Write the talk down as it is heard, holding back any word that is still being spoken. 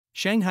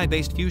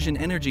Shanghai-based fusion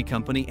energy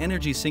company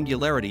Energy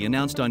Singularity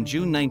announced on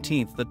June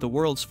 19 that the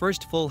world's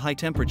first full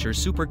high-temperature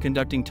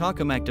superconducting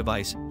tokamak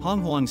device,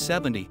 Honghuang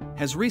 70,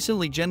 has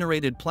recently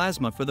generated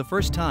plasma for the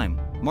first time,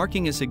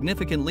 marking a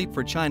significant leap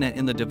for China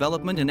in the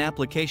development and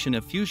application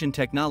of fusion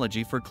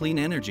technology for clean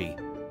energy.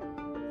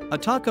 A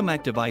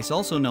tokamak device,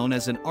 also known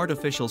as an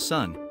artificial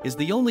sun, is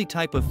the only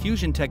type of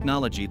fusion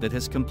technology that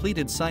has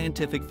completed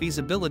scientific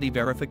feasibility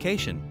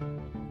verification.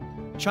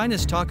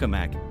 China's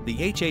tokamak, the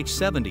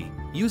HH70,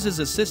 uses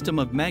a system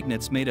of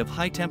magnets made of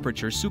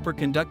high-temperature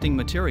superconducting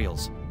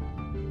materials.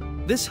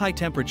 This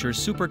high-temperature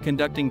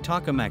superconducting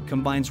tokamak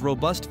combines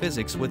robust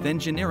physics with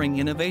engineering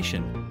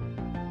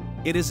innovation.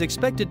 It is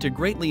expected to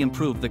greatly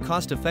improve the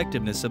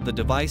cost-effectiveness of the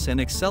device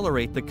and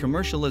accelerate the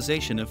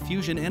commercialization of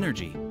fusion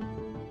energy.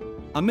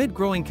 Amid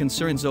growing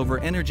concerns over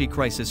energy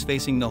crisis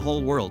facing the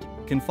whole world,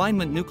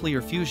 confinement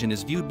nuclear fusion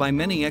is viewed by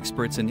many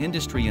experts and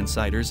industry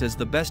insiders as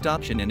the best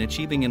option in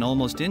achieving an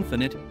almost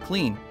infinite,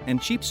 clean,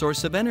 and cheap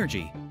source of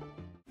energy.